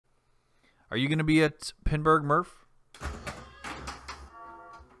Are you going to be at Pinburg Murph?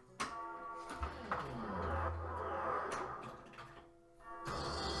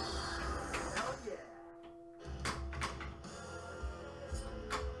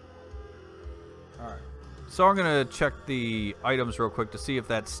 So I'm going to check the items real quick to see if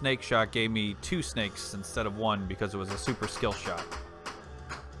that snake shot gave me 2 snakes instead of 1 because it was a super skill shot.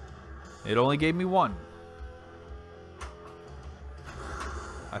 It only gave me 1.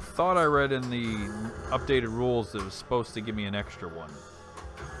 I thought I read in the updated rules that it was supposed to give me an extra 1.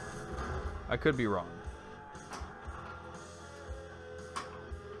 I could be wrong.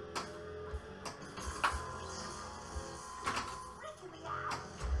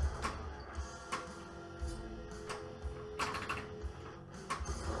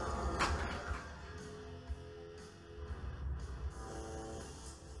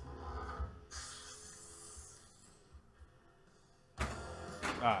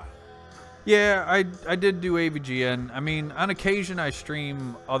 Yeah, I did do AVGN. I mean, on occasion I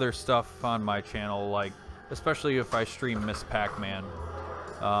stream other stuff on my channel, like, especially if I stream Miss Pac-Man.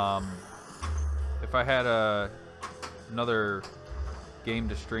 If I had another game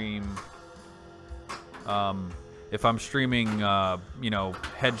to stream, if I'm streaming, you know,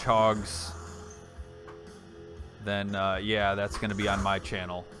 Hedgehogs, then, yeah, that's going to be on my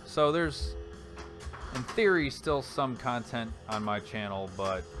channel. So there's, in theory, still some content on my channel,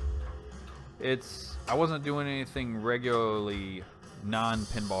 but I wasn't doing anything regularly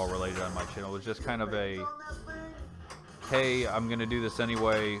non-pinball related on my channel. It was just kind of a, hey, I'm going to do this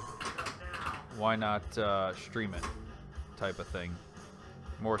anyway, why not stream it type of thing.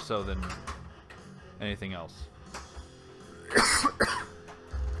 More so than anything else.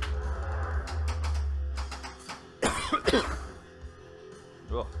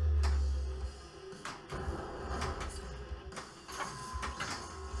 Ugh.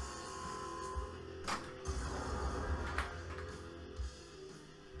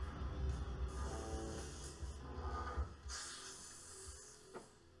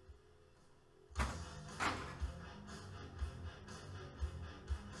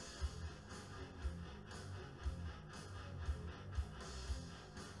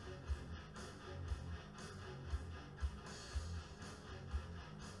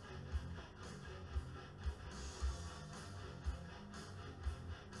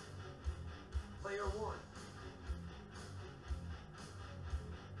 Player 1.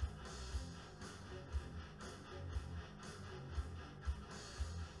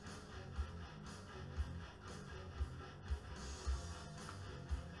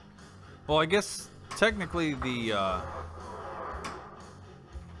 Well, I guess technically the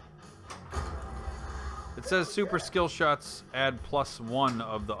it says super skill shots add +1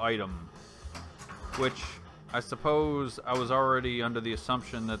 of the item, which I suppose I was already under the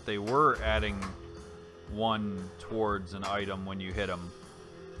assumption that they were adding 1 towards an item when you hit them,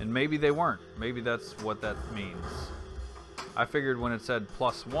 and maybe they weren't. Maybe that's what that means. I figured when it said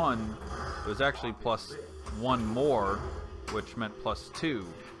 +1, it was actually +1 more, which meant +2.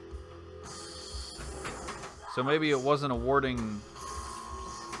 So maybe it wasn't awarding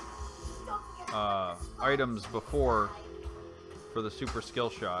items before for the super skill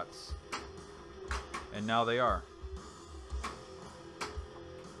shots, and now they are.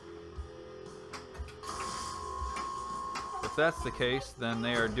 If that's the case, then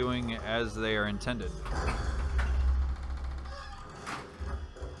they are doing as they are intended.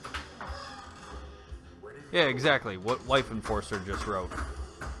 Yeah, exactly. What Life Enforcer just wrote.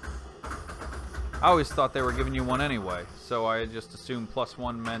 I always thought they were giving you 1 anyway, so I just assumed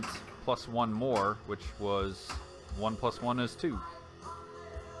 +1 meant +1 more, which was 1 + 1 is 2.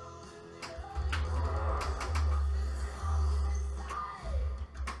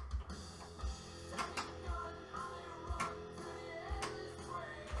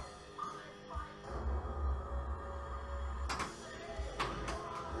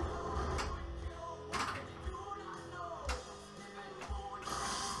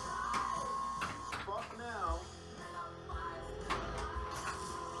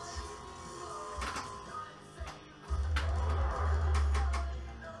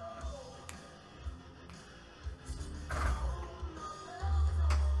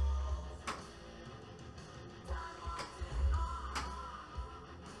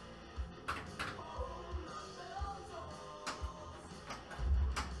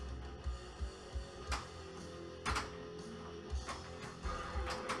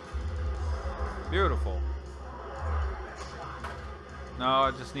 Beautiful. Now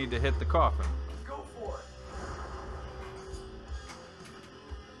I just need to hit the coffin. Go for it.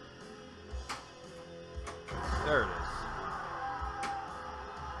 There it is.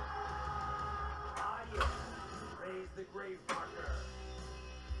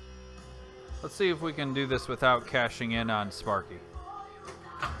 Let's see if we can do this without cashing in on Sparky.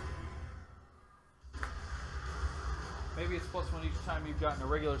 Maybe it's +1 each time you've gotten a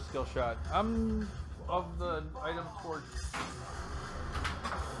regular skill shot. Of the item towards...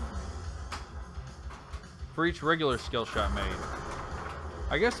 For each regular skill shot made.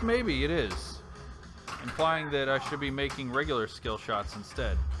 I guess maybe it is. Implying that I should be making regular skill shots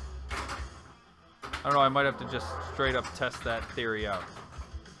instead. I don't know, I might have to just straight up test that theory out.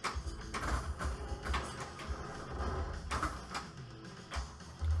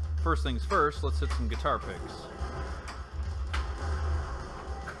 First things first, let's hit some guitar picks.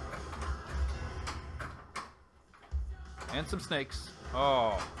 And some snakes.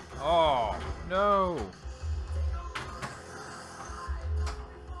 Oh, no.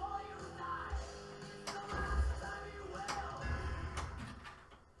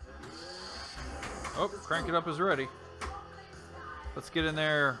 Oh, crank it up is ready. Let's get in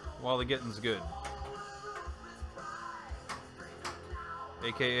there while the getting's good.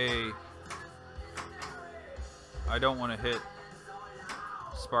 AKA, I don't want to hit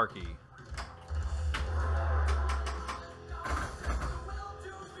Sparky.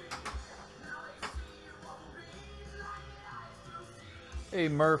 Hey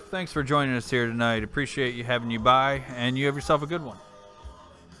Murph, thanks for joining us here tonight. Appreciate you having you by, and you have yourself a good one.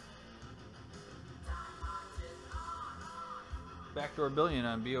 Backdoor Billion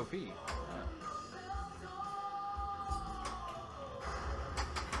on BOP.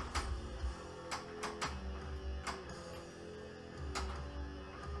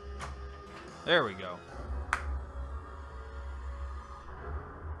 There we go.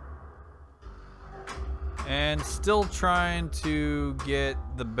 And still trying to get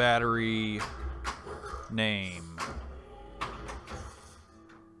the battery name.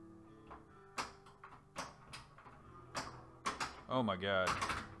 Oh my god.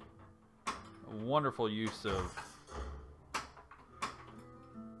 A wonderful use of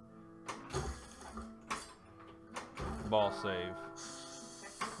ball save.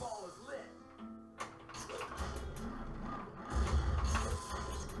 Ball is lit.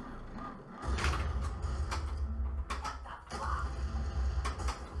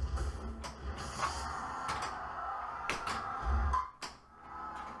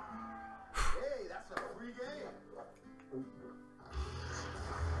 Hey, that's a free game.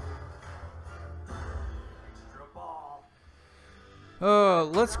 Extra ball.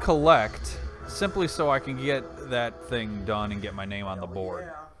 Let's collect, simply so I can get that thing done and get my name on the board.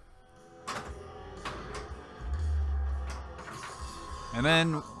 Yeah. And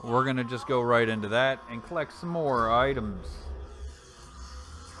then we're gonna just go right into that and collect some more items.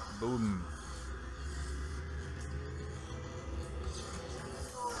 Boom.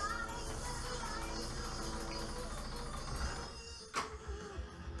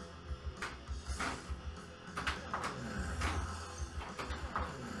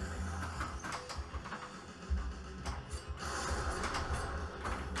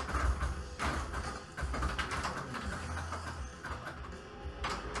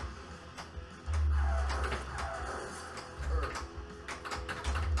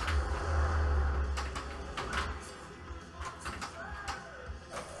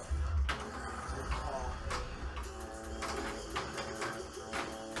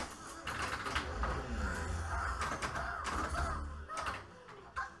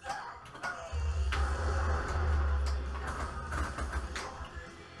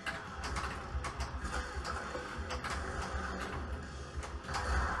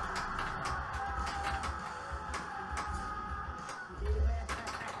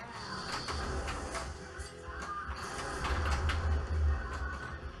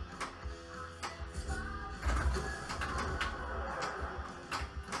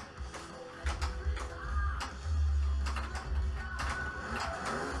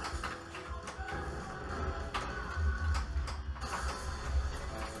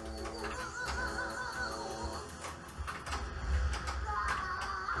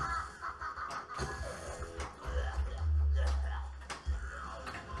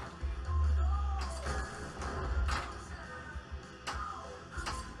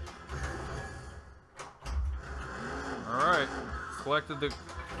 Alright, collected the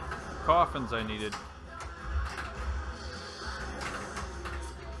coffins I needed.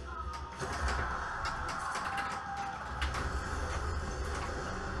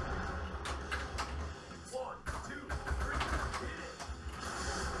 One, two, three, hit it.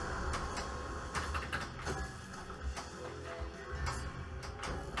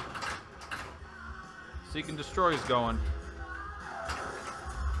 Seek and Destroy is going.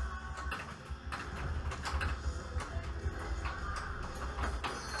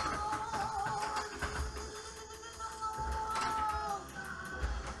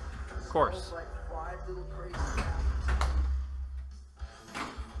 course. Like 5 little crazy cows.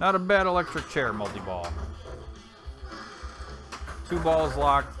 Not a bad electric chair multi-ball. 2 balls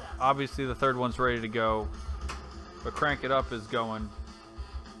locked. Obviously the third one's ready to go. But Crank It Up is going.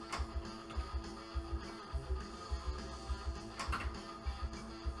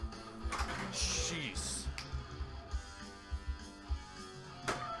 Jeez.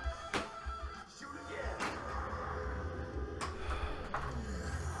 Shoot again.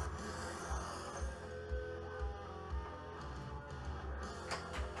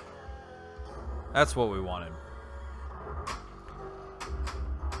 That's what we wanted.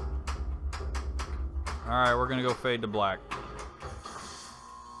 Alright, we're gonna go fade to black.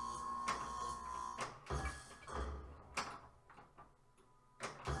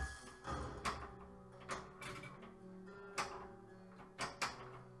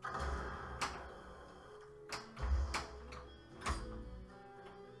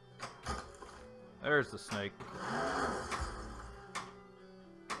 There's the snake.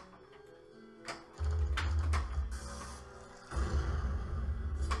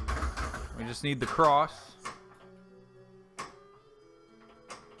 We just need the cross.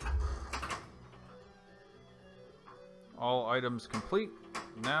 All items complete.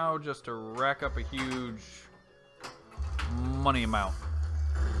 Now just to rack up a huge money amount.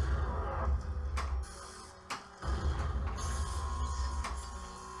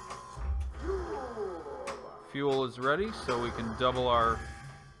 Fuel is ready, so we can double our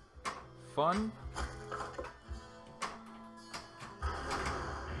fun.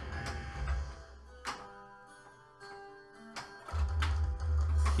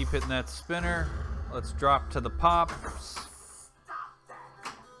 Keep hitting that spinner. Let's drop to the pops.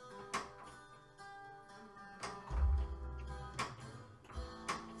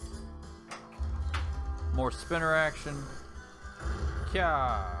 More spinner action.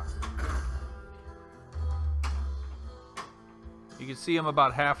 Kya. You can see I'm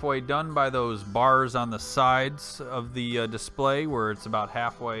about halfway done by those bars on the sides of the display where it's about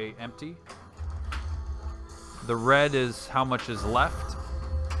halfway empty. The red is how much is left.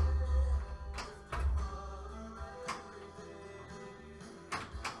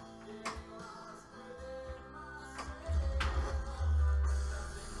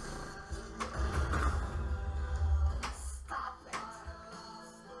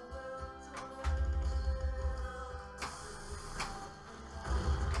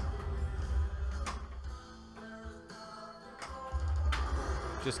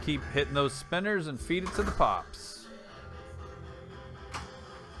 Just keep hitting those spinners and feed it to the pops.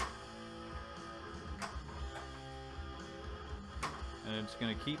 And it's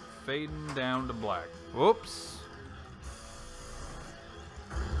gonna keep fading down to black. Whoops.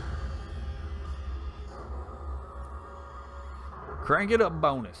 Crank It Up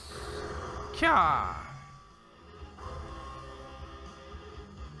bonus. Kya.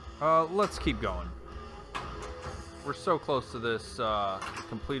 Let's keep going. We're so close to this,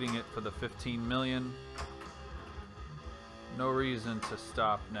 completing it for the 15 million. No reason to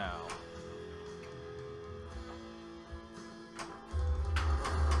stop now.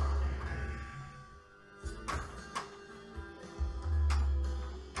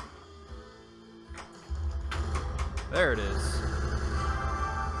 There it is.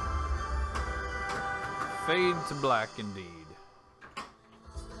 Fade to black indeed.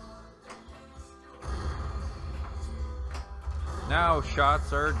 Now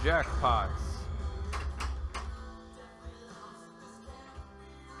shots are jackpots.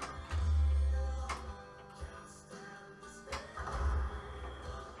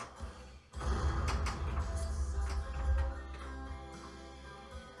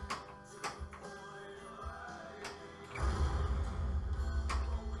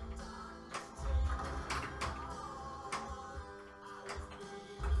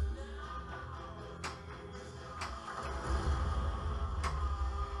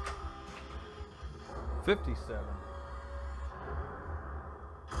 $57.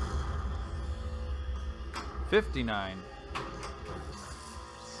 $59.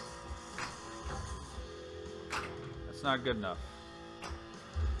 That's not good enough.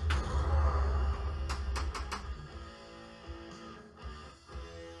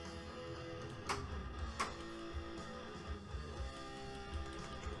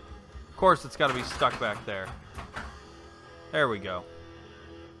 Of course, it's got to be stuck back there. There we go.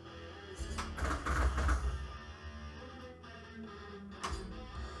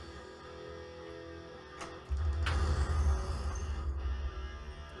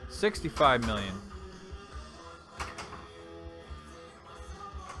 $65 million.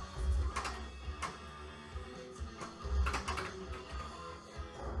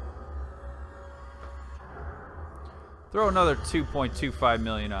 Throw another 2.25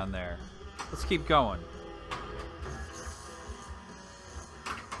 million on there. Let's keep going.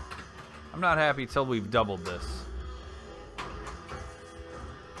 I'm not happy till we've doubled this.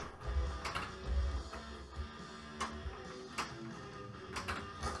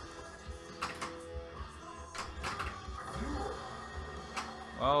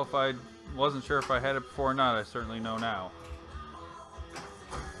 Well, if I wasn't sure if I had it before or not, I certainly know now.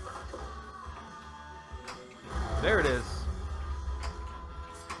 There it is.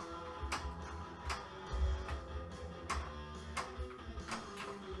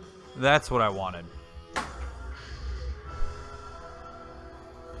 That's what I wanted.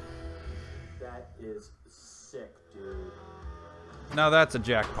 That is sick, dude. Now that's a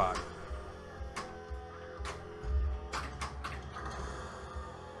jackpot.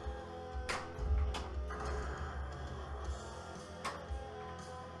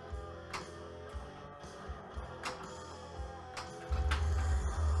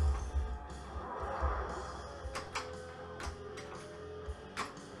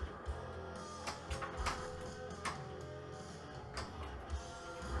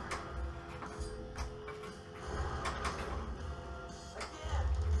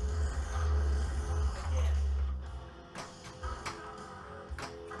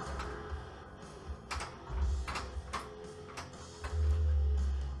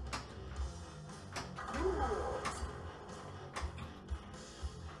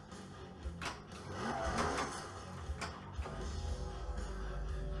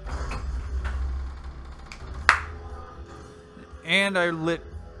 And I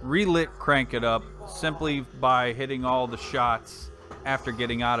relit Crank It Up simply by hitting all the shots after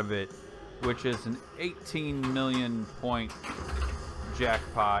getting out of it, which is an 18 million point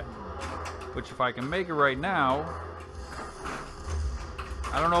jackpot, which if I can make it right now,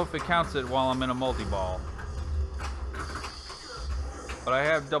 I don't know if it counts it while I'm in a multi-ball, but I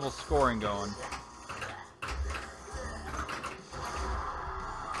have double scoring going.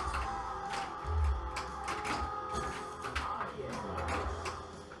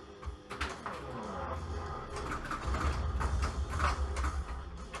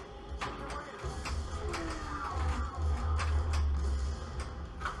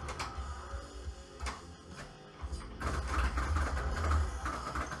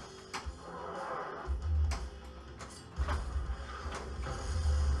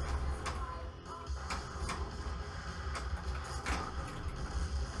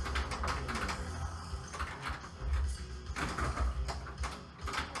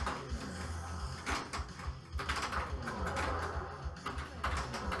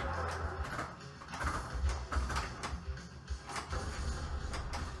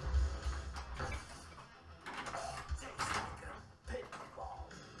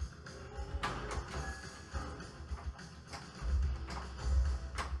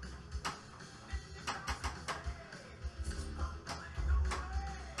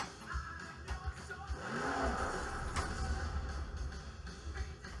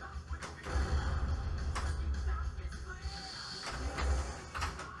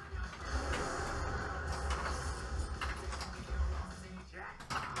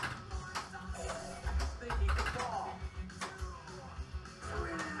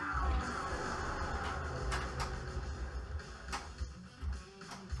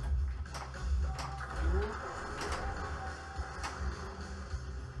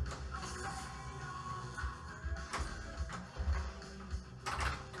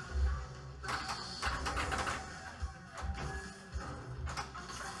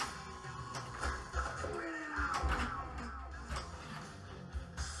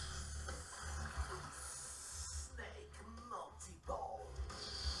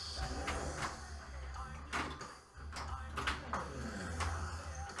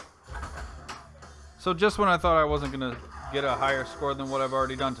 So just when I thought I wasn't going to get a higher score than what I've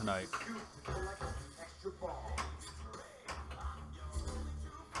already done tonight.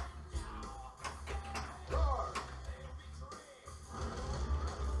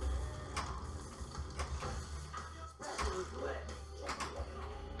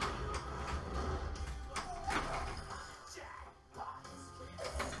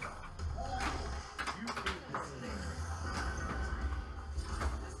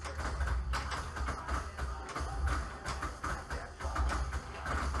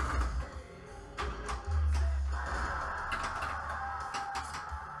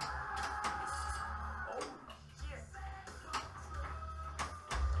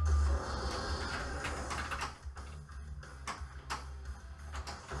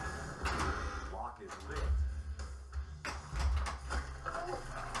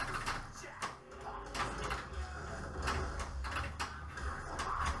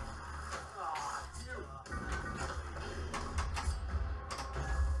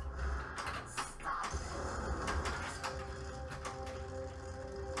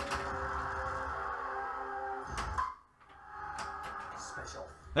 Mitchell.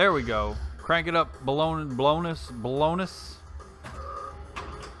 There we go. Crank it up, balonus.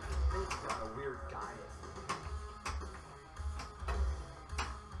 They've got a weird diet.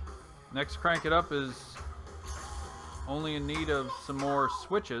 Next crank it up is only in need of some more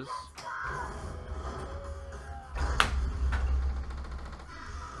switches.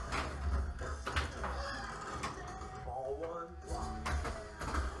 Ball one.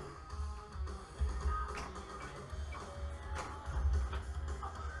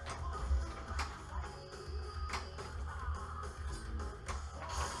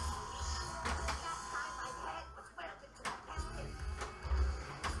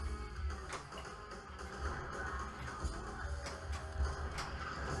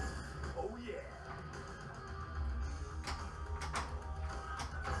 Oh yeah.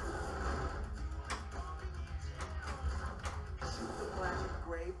 The classic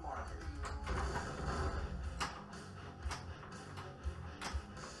gray marker.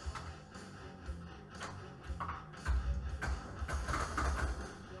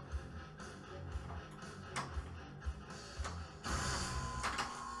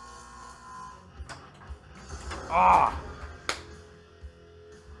 Ah!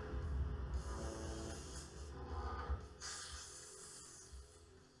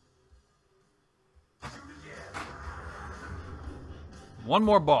 One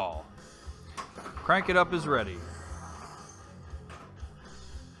more ball. Crank it up is ready.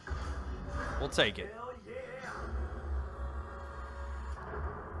 We'll take it. Hell yeah.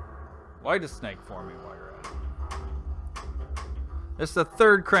 Light a snake for me while you're at it. It's the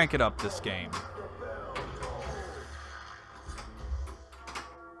third crank it up this game.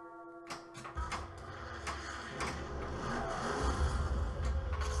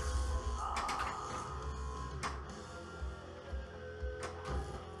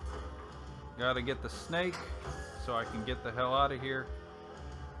 Gotta get the snake so I can get the hell out of here.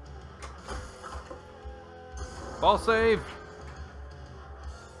 Ball save!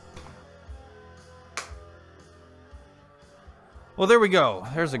 Well, there we go.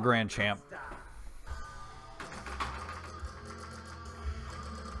 There's a grand champ.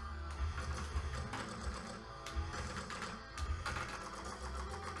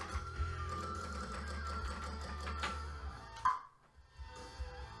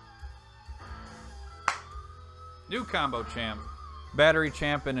 New combo champ, battery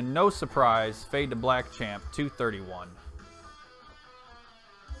champ, and a no surprise, fade to black champ, 231.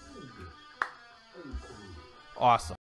 Awesome.